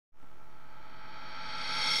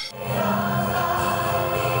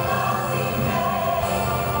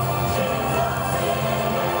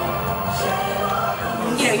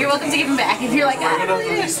welcome to give them back if you're like, I don't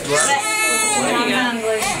really do.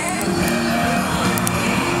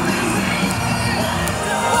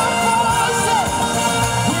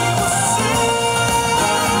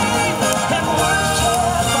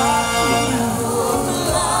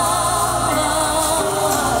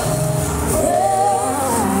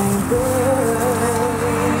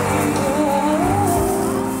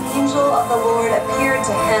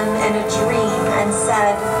 To him in a dream and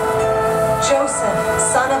said, Joseph,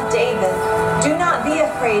 son of David, do not be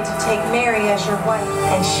afraid to take Mary as your wife.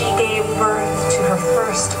 And she gave birth to her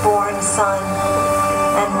firstborn son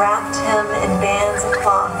and wrapped him in bands of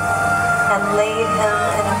cloth and laid him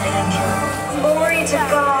in a manger. Glory to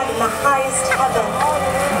God in the highest heaven,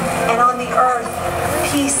 and on the earth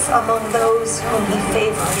peace among those whom he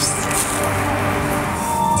favors.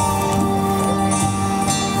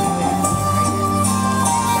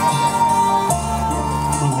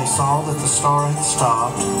 Saw that the star had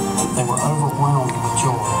stopped, they were overwhelmed with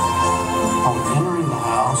joy. On entering the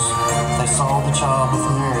house, they saw the child with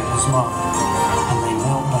Mary, his mother.